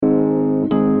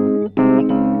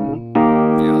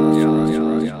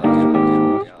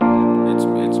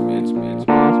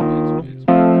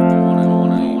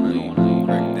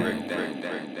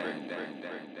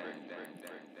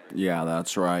Yeah,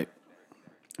 that's right.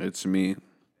 It's me,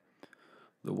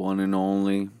 the one and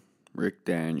only Rick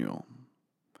Daniel.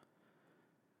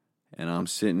 And I'm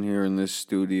sitting here in this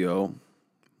studio,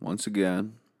 once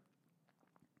again,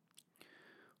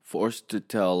 forced to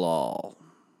tell all,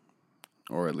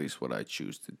 or at least what I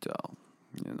choose to tell.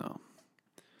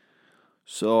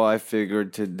 So I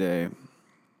figured today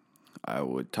I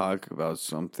would talk about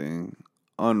something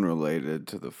unrelated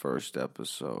to the first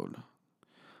episode.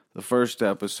 The first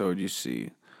episode, you see,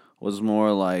 was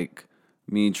more like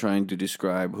me trying to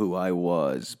describe who I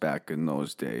was back in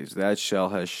those days. That shell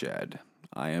has shed.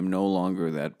 I am no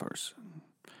longer that person.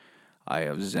 I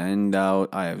have zenned out,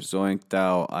 I have zoinked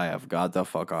out, I have got the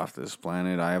fuck off this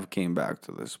planet, I have came back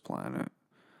to this planet.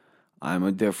 I'm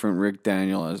a different Rick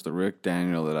Daniel as the Rick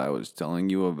Daniel that I was telling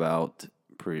you about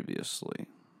previously.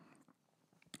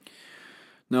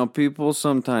 Now, people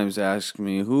sometimes ask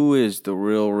me, who is the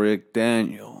real Rick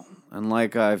Daniel? And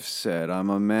like I've said, I'm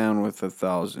a man with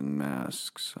 1,000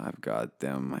 masks. I've got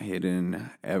them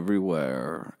hidden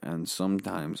everywhere, and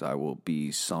sometimes I will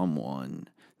be someone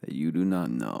that you do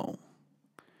not know.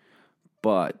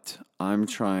 But I'm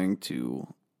trying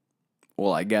to,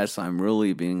 I guess I'm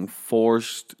really being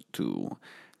forced to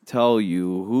tell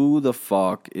you who the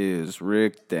fuck is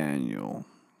Rick Daniel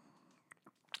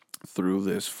through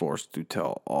this forced to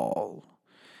tell all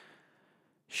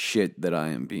shit that I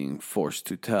am being forced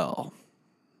to tell.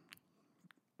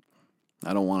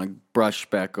 I don't want to brush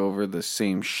back over the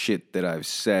same shit that I've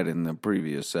said in the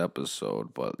previous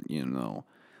episode, but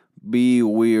be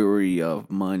weary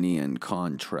of money and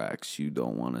contracts. You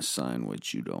don't want to sign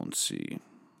what you don't see.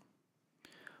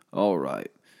 All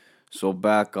right, so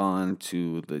back on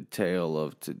to the tale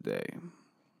of today.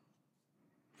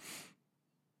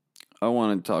 I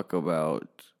want to talk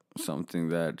about something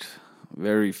that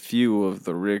very few of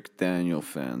the Rick Daniel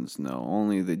fans know.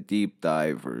 Only the deep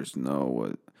divers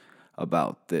know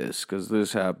about this, because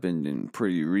this happened in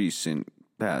pretty recent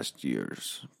past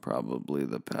years, probably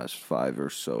the past 5 or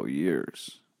so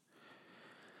years.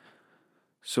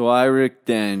 So I, Rick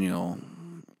Daniel,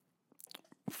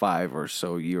 5 or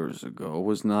so years ago,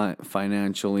 was not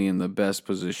financially in the best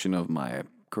position of my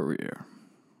career.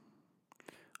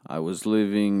 I was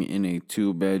living in a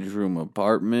 2-bedroom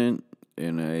apartment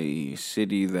in a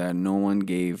city that no one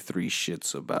gave 3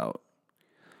 shits about.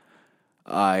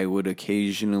 I would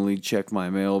occasionally check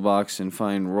my mailbox and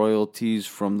find royalties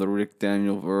from the Rick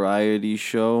Daniel variety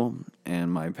show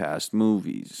and my past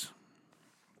movies.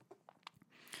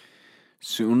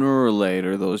 Sooner or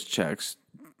later, those checks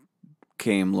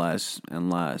came less and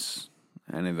less,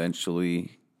 and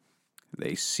eventually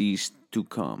they ceased to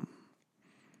come.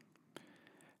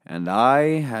 And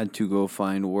I had to go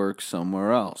find work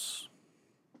somewhere else.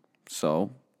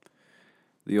 So,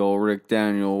 the old Rick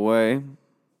Daniel way,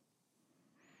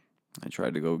 I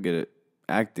tried to go get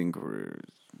acting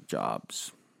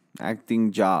jobs. I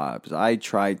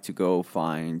tried to go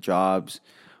find jobs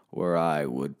where I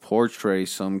would portray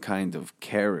some kind of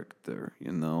character,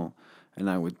 and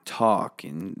I would talk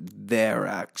in their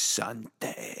accent,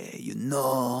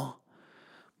 But,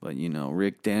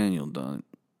 Rick Daniel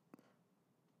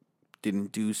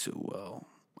didn't do so well.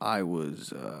 I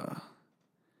was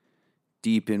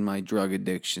deep in my drug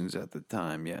addictions at the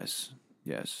time. Yes,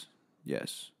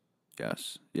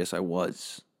 I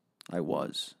was.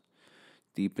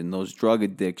 Deep in those drug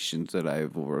addictions that I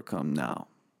have overcome now.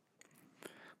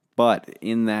 But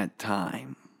in that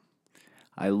time,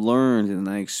 I learned and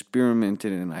I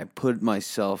experimented and I put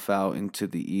myself out into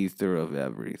the ether of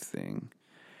everything.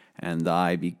 And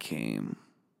I became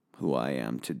who I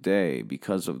am today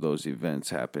because of those events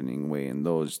happening way in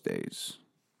those days.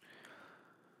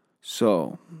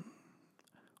 So,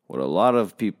 what a lot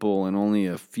of people and only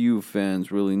a few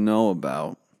fans really know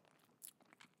about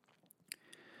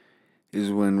is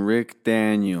when Rick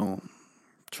Daniel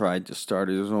tried to start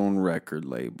his own record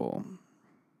label.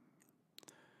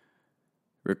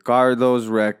 Ricardo's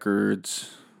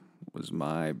Records was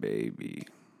my baby.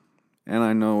 And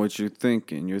I know what you're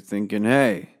thinking. You're thinking,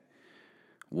 hey,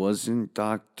 wasn't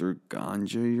Dr.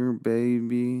 Ganja your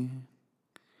baby?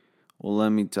 Well, let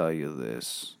me tell you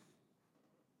this.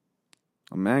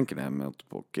 A man can have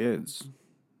multiple kids.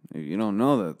 If you don't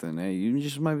know that, then, hey, you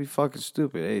just might be fucking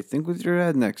stupid. Hey, think with your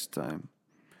head next time.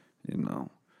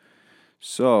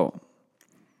 So,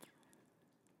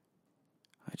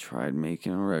 I tried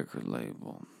making a record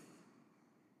label.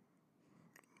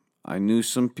 I knew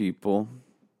some people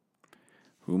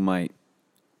who might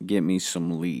get me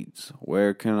some leads.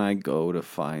 Where can I go to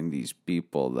find these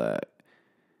people that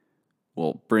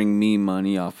will bring me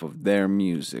money off of their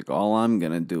music? All I'm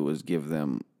going to do is give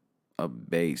them a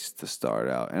bass to start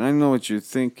out. And I know what you're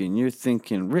thinking. You're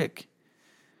thinking, Rick,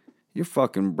 you're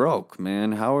fucking broke,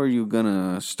 man. How are you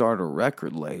gonna start a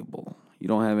record label? You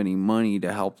don't have any money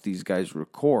to help these guys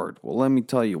record. Well, let me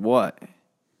tell you what.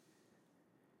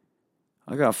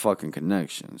 I got fucking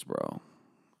connections, bro.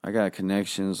 I got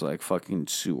connections like fucking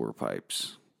sewer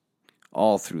pipes.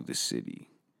 All through the city.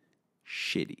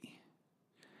 Shitty.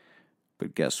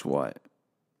 But guess what?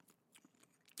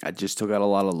 I just took out a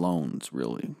lot of loans,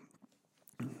 really.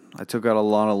 I took out a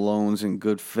lot of loans in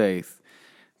good faith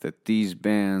that these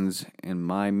bands and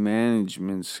my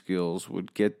management skills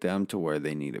would get them to where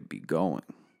they need to be going.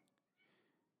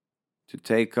 To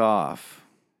take off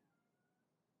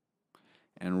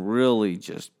and really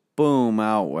just boom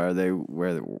out where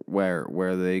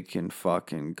they can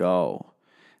fucking go.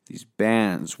 These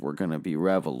bands were going to be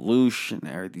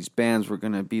revolutionary. These bands were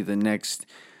going to be the next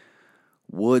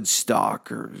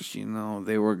Woodstockers, you know.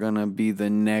 They were going to be the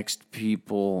next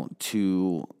people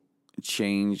to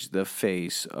change the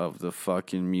face of the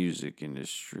fucking music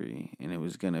industry. And it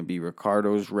was going to be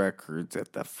Ricardo's Records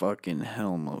at the fucking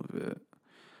helm of it.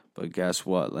 But guess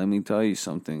what? Let me tell you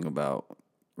something about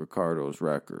Ricardo's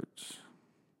Records.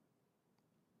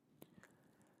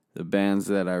 The bands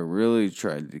that I really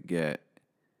tried to get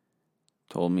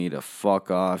told me to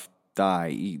fuck off, die,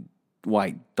 eat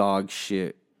white dog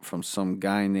shit from some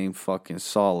guy named fucking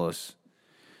Solace.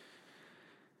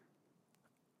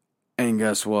 And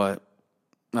guess what?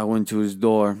 I went to his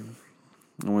door.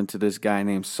 I went to this guy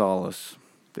named Solace.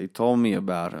 They told me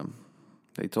about him.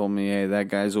 They told me, hey, that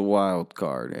guy's a wild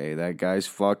card. Hey, that guy's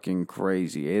fucking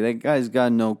crazy. Hey, that guy's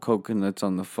got no coconuts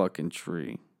on the fucking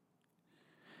tree.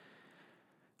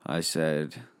 I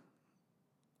said,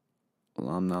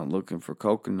 well, I'm not looking for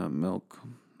coconut milk.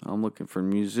 I'm looking for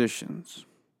musicians.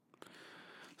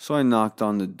 So I knocked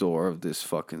on the door of this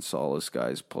fucking Solace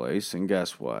guy's place, and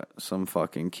guess what? Some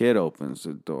fucking kid opens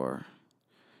the door.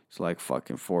 He's like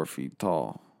fucking 4 feet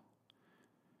tall.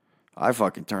 I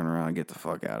fucking turn around and get the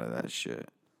fuck out of that shit.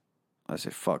 I say,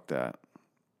 fuck that.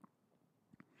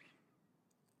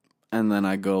 And then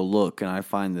I go look, and I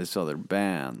find this other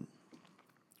band.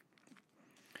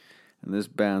 And this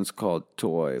band's called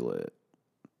Toilet.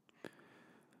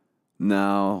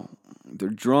 Now, their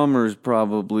drummer's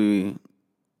probably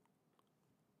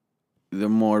the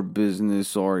more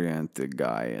business-oriented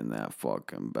guy in that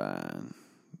fucking band.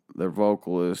 Their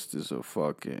vocalist is a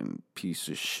fucking piece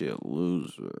of shit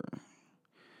loser.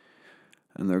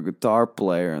 And their guitar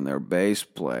player and their bass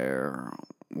player,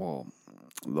 well,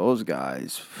 those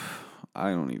guys,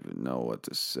 I don't even know what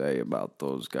to say about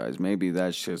those guys. Maybe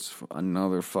that's just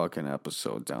another fucking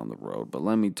episode down the road. But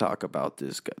let me talk about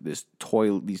these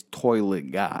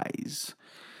toilet guys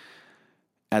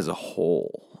as a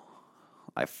whole.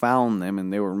 I found them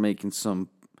and they were making some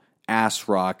ass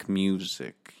rock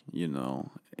music, you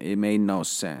know. It made no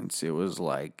sense. It was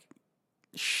like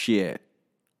shit,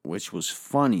 which was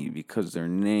funny because their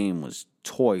name was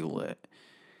Toilet.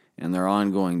 And their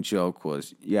ongoing joke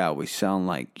was, yeah, we sound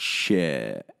like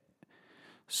shit.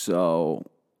 So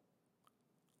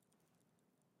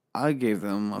I gave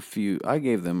them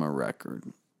a record.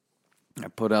 I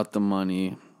put out the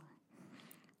money,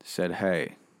 said,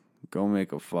 hey, go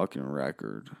make a fucking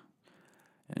record.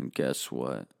 And guess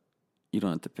what? You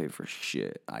don't have to pay for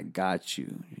shit. I got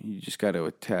you. You just got to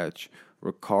attach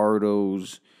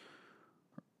Ricardo's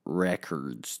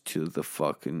Records to the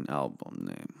fucking album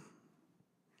name.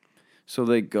 So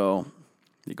they go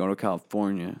to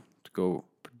California to go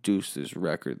produce this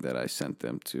record that I sent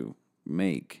them to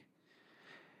make.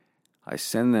 I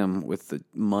send them with the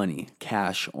money,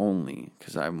 cash only,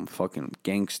 because I'm a fucking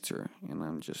gangster, and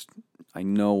I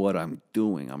know what I'm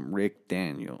doing. I'm Rick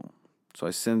Daniel. So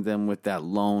I send them with that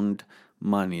loaned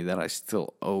money that I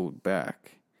still owed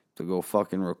back to go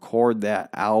fucking record that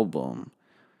album.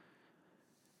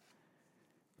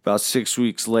 About 6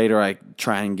 weeks later, I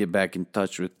try and get back in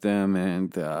touch with them,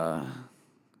 and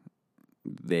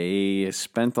they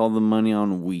spent all the money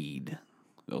on weed.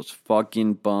 Those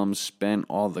fucking bums spent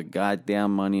all the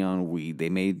goddamn money on weed. They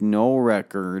made no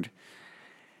record,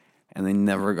 and they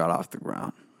never got off the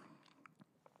ground.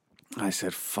 I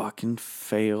said, fucking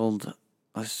failed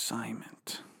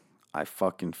assignment. I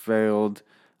fucking failed.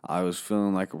 I was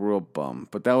feeling like a real bum.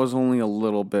 But that was only a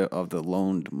little bit of the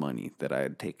loaned money that I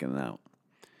had taken out.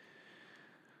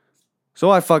 So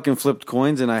I fucking flipped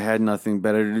coins and I had nothing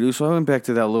better to do. So I went back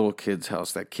to that little kid's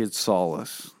house, that kid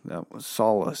Solace. That was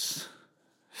Solace.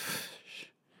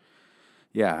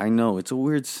 Yeah, I know. It's a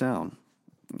weird sound.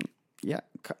 Yeah,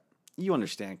 you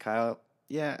understand, Kyle.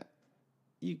 Yeah.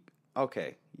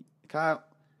 Okay. Kyle.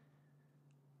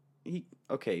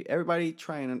 Okay, everybody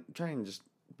try and just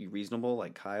be reasonable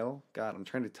like Kyle? God, I'm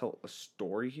trying to tell a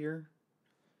story here.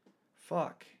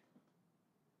 Fuck.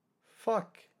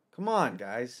 Come on,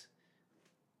 guys.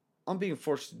 I'm being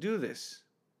forced to do this.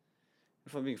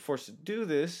 If I'm being forced to do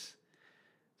this,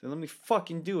 then let me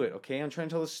fucking do it, okay? I'm trying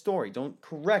to tell a story. Don't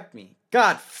correct me.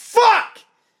 God, fuck!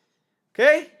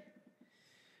 Okay?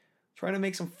 Trying to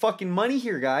make some fucking money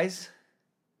here, guys.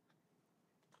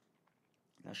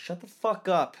 Now shut the fuck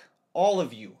up. All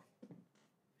of you.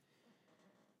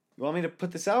 You want me to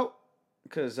put this out?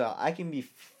 Because I can be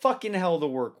fucking hell to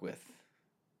work with.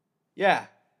 Yeah,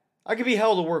 I can be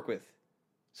hell to work with.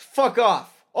 So fuck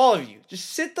off. All of you.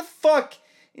 Just sit the fuck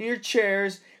in your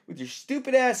chairs with your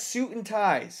stupid ass suit and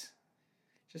ties.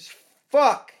 Just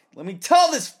fuck. Let me tell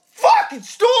this fucking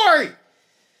story!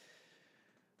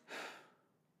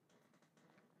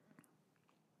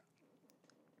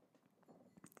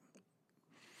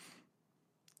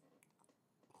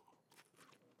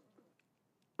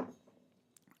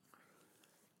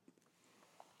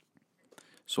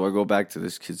 So I go back to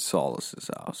this kid Solace's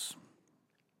house.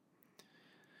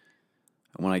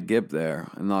 And when I get there,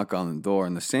 I knock on the door,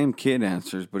 and the same kid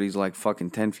answers, but he's like fucking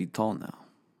 10 feet tall now.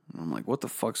 And I'm like, what the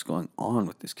fuck's going on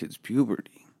with this kid's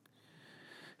puberty?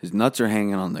 His nuts are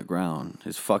hanging on the ground.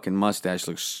 His fucking mustache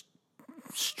looks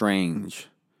strange.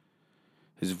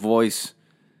 His voice,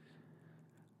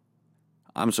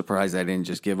 I'm surprised I didn't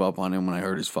just give up on him when I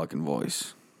heard his fucking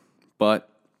voice. But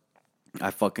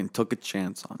I fucking took a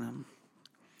chance on him.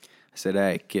 I said,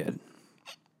 hey, kid,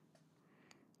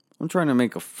 I'm trying to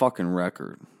make a fucking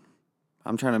record.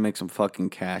 I'm trying to make some fucking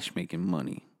cash making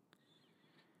money.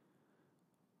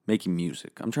 Making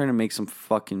music. I'm trying to make some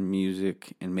fucking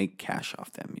music and make cash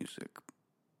off that music.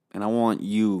 And I want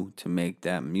you to make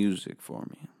that music for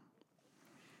me.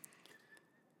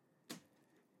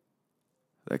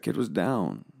 That kid was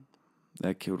down.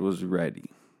 That kid was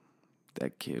ready.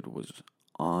 That kid was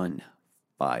on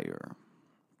fire.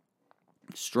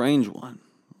 Strange one.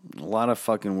 A lot of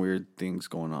fucking weird things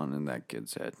going on in that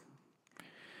kid's head.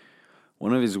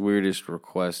 One of his weirdest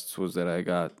requests was that I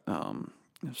got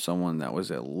someone that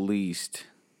was at least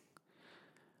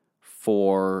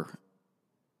 4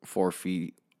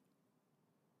 feet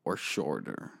or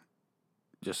shorter.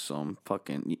 Just some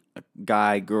fucking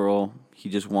guy, girl. He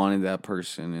just wanted that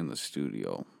person in the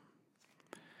studio.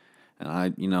 And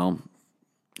I,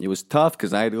 it was tough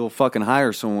because I had to go fucking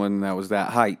hire someone that was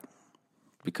that height.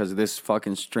 Because this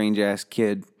fucking strange ass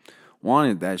kid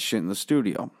wanted that shit in the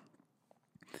studio.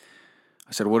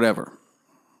 I said, whatever.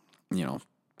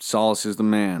 Solace is the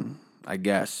man, I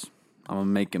guess. I'm going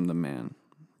to make him the man.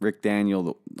 Rick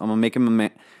Daniel, I'm going to make him the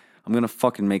man. I'm going to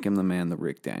fucking make him the man the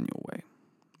Rick Daniel way.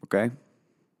 Okay?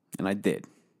 And I did.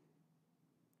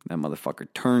 That motherfucker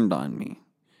turned on me.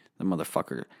 That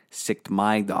motherfucker sicked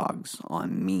my dogs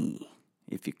on me.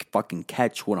 If you fucking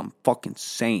catch what I'm fucking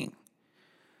saying.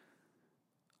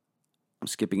 I'm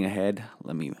skipping ahead.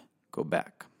 Let me go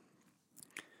back.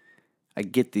 I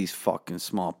get these fucking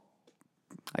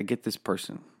I get this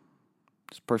person.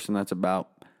 This person that's about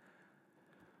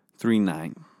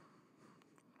 3'9".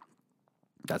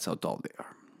 That's how tall they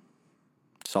are.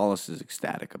 Solace is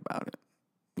ecstatic about it.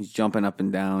 He's jumping up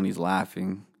and down. He's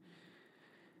laughing.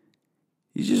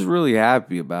 He's just really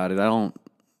happy about it. I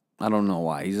don't know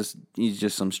why. He's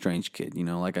just some strange kid.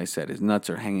 Like I said, his nuts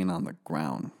are hanging on the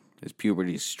ground. His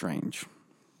puberty is strange.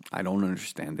 I don't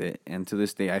understand it. And to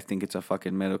this day, I think it's a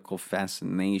fucking medical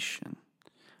fascination.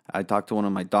 I talked to one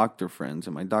of my doctor friends,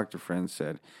 and my doctor friend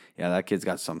said, yeah, that kid's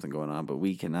got something going on, but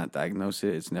we cannot diagnose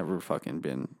it. It's never fucking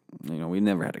been, we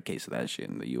never had a case of that shit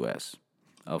in the U.S.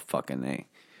 of fucking A.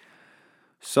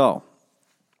 So,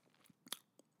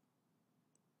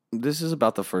 this is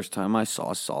about the first time I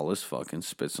saw Solace fucking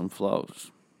spit some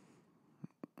flows.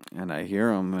 And I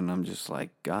hear him, and I'm just like,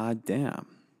 God damn.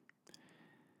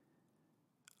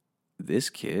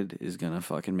 This kid is gonna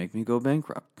fucking make me go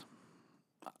bankrupt.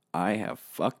 I have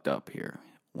fucked up here.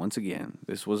 Once again,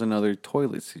 this was another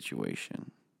toilet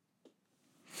situation.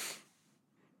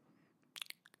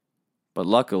 But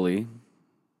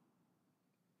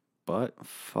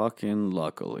fucking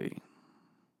luckily,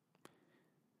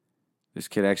 this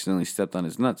kid accidentally stepped on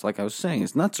his nuts. Like I was saying,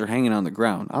 his nuts are hanging on the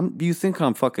ground. You think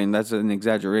that's an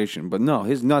exaggeration, but no,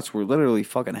 his nuts were literally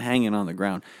fucking hanging on the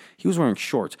ground. He was wearing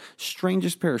shorts.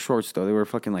 Strangest pair of shorts, though. They were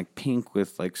fucking like pink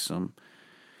with like some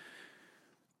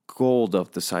gold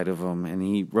up the side of them, and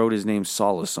he wrote his name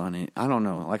Solace on it. I don't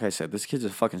know. Like I said, this kid's a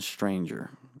fucking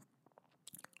stranger.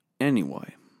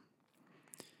 Anyway,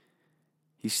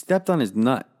 he stepped on his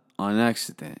nut on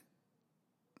accident.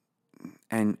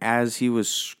 And as he was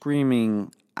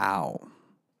screaming, ow,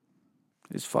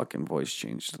 his fucking voice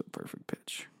changed to the perfect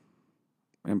pitch.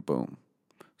 And boom,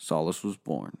 Solace was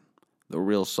born. The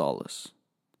real Solace.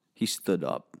 He stood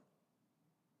up.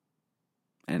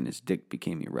 And his dick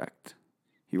became erect.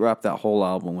 He rapped that whole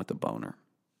album with a boner.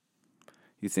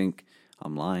 You think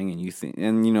I'm lying, and you think,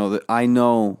 and you know that I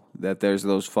know that there's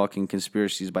those fucking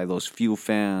conspiracies by those few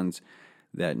fans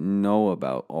that know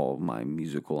about all of my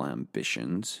musical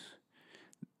ambitions.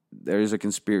 There's a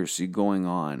conspiracy going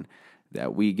on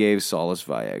that we gave Solace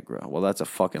Viagra. Well, that's a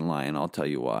fucking lie, and I'll tell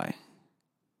you why.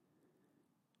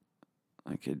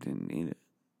 That kid didn't need it.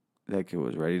 That kid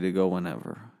was ready to go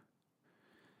whenever.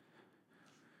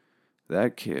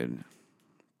 That kid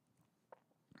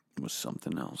was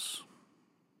something else.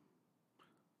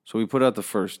 So we put out the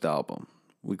first album.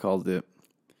 We called it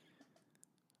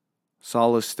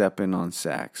Solace Steppin' on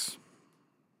Sax.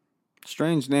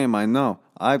 Strange name, I know.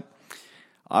 I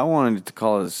wanted to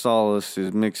call it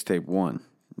Solace's Mixtape 1.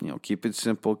 You know, keep it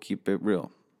simple, keep it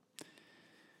real.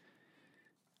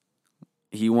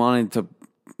 He wanted to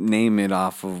name it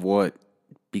off of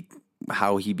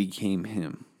how he became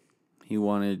him. He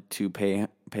wanted to pay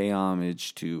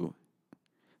homage to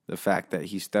the fact that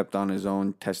he stepped on his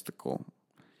own testicle.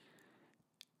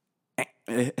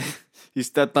 He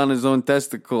stepped on his own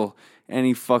testicle and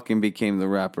he fucking became the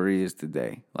rapper he is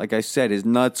today. Like I said, his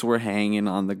nuts were hanging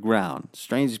on the ground.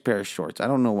 Strange pair of shorts. I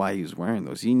don't know why he was wearing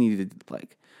those. He needed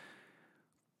like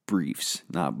briefs,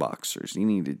 not boxers. He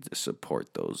needed to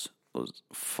support those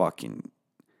fucking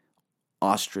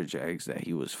ostrich eggs that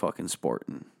he was fucking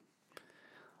sporting.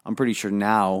 I'm pretty sure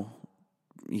now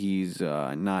he's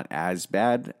not as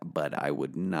bad, but I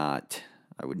would not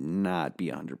be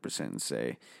 100% and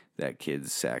say that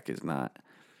kid's sack is not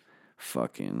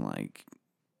fucking like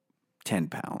 10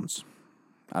 pounds.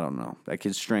 I don't know. That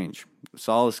kid's strange. The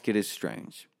Solace kid is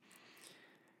strange.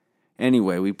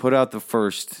 Anyway, we put out the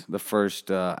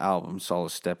first album,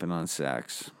 Solace Steppin' on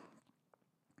Sax.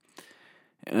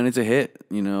 And it's a hit,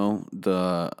 you know.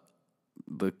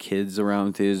 The kids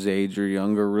around his age or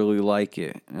younger really like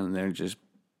it, and they're just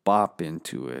bop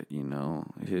into it, you know.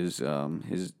 His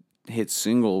hit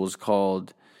single was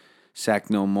called Sack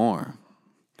No More.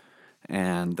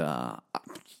 And,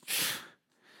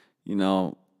 you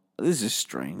know, this is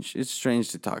strange. It's strange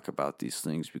to talk about these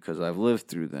things because I've lived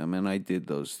through them and I did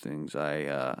those things.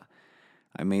 I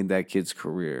made that kid's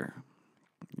career,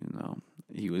 you know.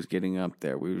 He was getting up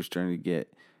there. We were starting to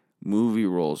get movie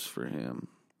roles for him.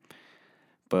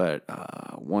 But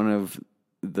one of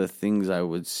the things I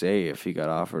would say if he got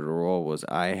offered a role was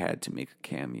I had to make a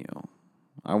cameo.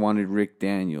 I wanted Rick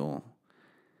Daniel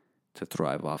to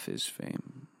thrive off his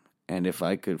fame. And if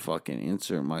I could fucking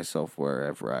insert myself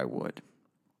wherever, I would.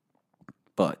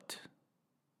 But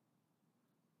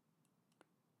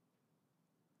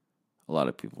a lot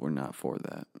of people were not for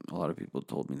that. A lot of people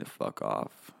told me to fuck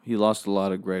off. He lost a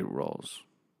lot of great roles.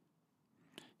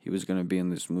 He was going to be in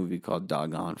this movie called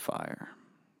Dog on Fire.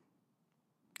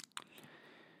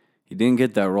 He didn't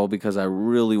get that role because I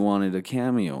really wanted a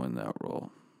cameo in that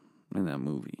role. In that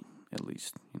movie, at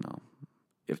least, you know.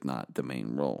 If not the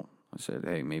main role. I said,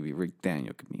 hey, maybe Rick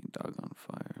Daniel could be in Dog on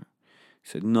Fire. He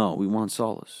said, no, we want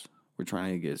Solace. We're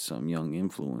trying to get some young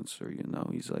influencer, you know.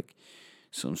 He's like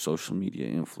some social media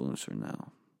influencer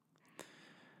now.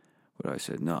 But I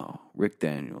said, no, Rick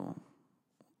Daniel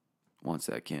wants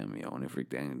that cameo. And if Rick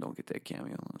Daniel don't get that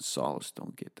cameo, then Solace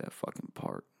don't get that fucking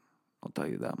part. I'll tell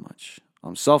you that much.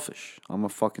 I'm selfish. I'm a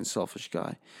fucking selfish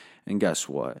guy. And guess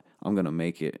what? I'm going to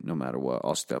make it no matter what.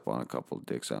 I'll step on a couple of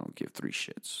dicks. I don't give three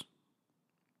shits.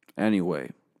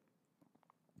 Anyway.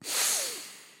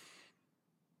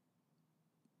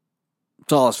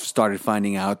 Solace started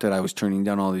finding out that I was turning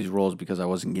down all these roles because I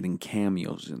wasn't getting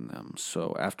cameos in them.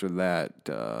 So after that,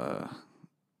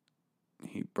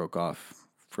 he broke off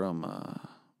from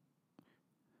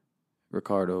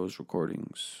Ricardo's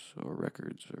recordings or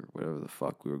records or whatever the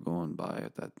fuck we were going by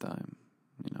at that time,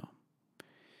 you know.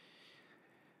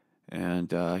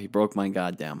 And he broke my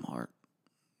goddamn heart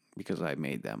because I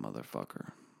made that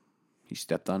motherfucker. He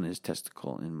stepped on his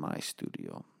testicle in my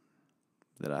studio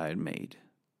that I had made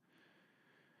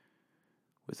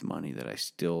with money that I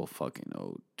still fucking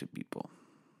owed to people.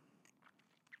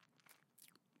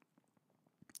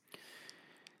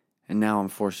 And now I'm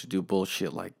forced to do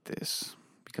bullshit like this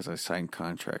because I signed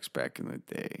contracts back in the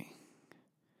day.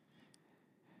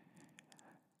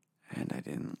 And I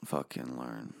didn't fucking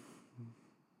learn.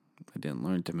 I didn't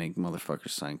learn to make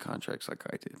motherfuckers sign contracts like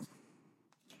I did.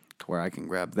 To where I can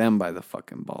grab them by the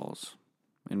fucking balls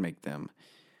and make them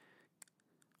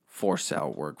force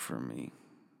out work for me.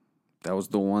 That was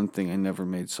the one thing I never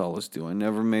made Solace do. I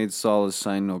never made Solace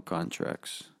sign no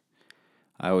contracts.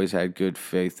 I always had good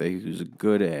faith that he was a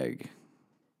good egg.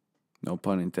 No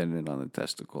pun intended on the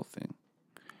testicle thing.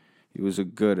 He was a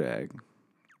good egg.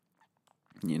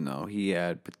 You know, he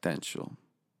had potential.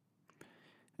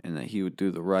 And that he would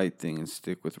do the right thing and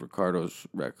stick with Ricardo's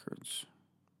records.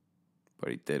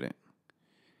 But he didn't.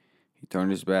 He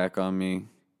turned his back on me.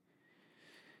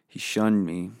 He shunned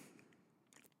me.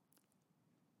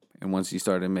 And once he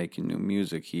started making new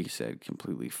music, he said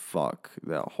completely fuck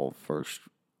that whole first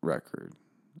record.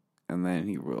 And then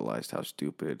he realized how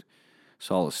stupid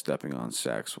Solace Stepping on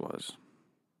Sax was.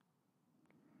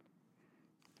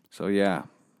 So yeah,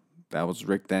 that was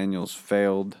Rick Daniels'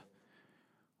 failed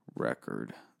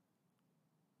record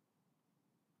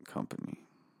company.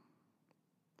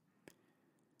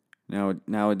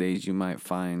 Nowadays you might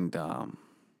find, the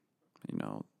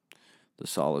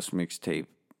Solace mixtape.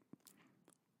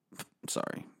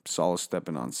 Solace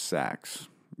Stepping on Sax.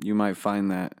 You might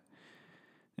find that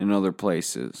in other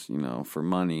places, for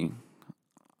money.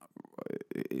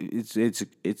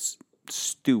 It's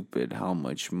stupid how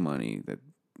much money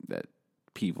that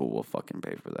people will fucking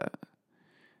pay for that.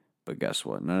 But guess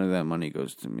what? None of that money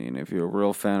goes to me. And if you're a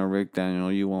real fan of Rick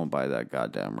Daniel, you won't buy that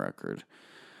goddamn record.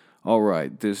 All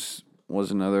right, this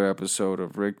was another episode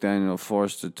of Rick Daniel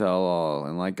Forced to Tell All.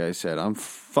 And like I said, I'm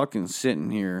fucking sitting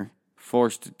here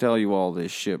forced to tell you all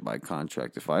this shit by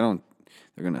contract. If I don't,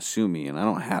 they're going to sue me, and I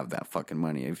don't have that fucking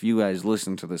money. If you guys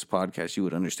listen to this podcast, you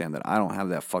would understand that I don't have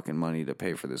that fucking money to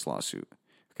pay for this lawsuit.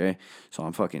 Okay? So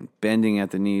I'm fucking bending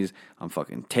at the knees. I'm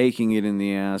fucking taking it in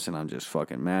the ass, and I'm just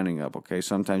fucking manning up, okay?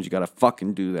 Sometimes you gotta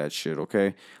fucking do that shit,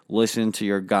 okay? Listen to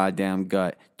your goddamn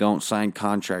gut. Don't sign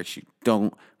contracts you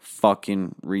don't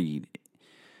fucking read.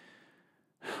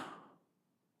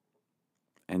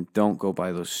 And don't go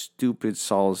buy those stupid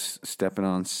Solace Stepping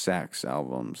on Sax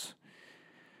albums.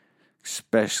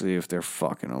 Especially if they're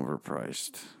fucking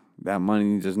overpriced. That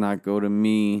money does not go to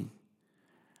me.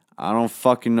 I don't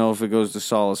fucking know if it goes to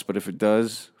Solace, but if it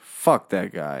does, fuck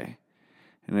that guy.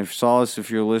 And if Solace,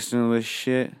 if you're listening to this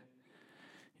shit,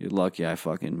 you're lucky I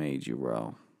fucking made you,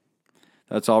 bro.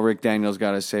 That's all Rick Daniels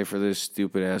got to say for this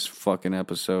stupid ass fucking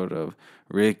episode of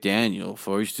Rick Daniel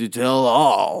Forced to Tell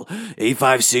All.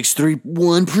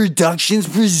 85631 Productions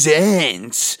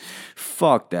presents.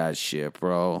 Fuck that shit,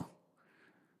 bro.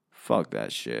 Fuck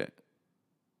that shit.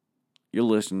 You're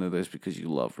listening to this because you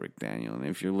love Rick Daniel. And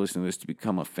if you're listening to this to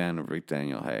become a fan of Rick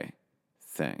Daniel, hey,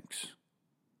 thanks.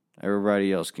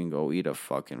 Everybody else can go eat a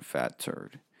fucking fat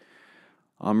turd.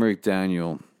 I'm Rick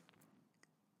Daniel,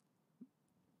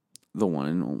 the one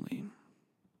and only.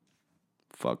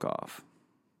 Fuck off.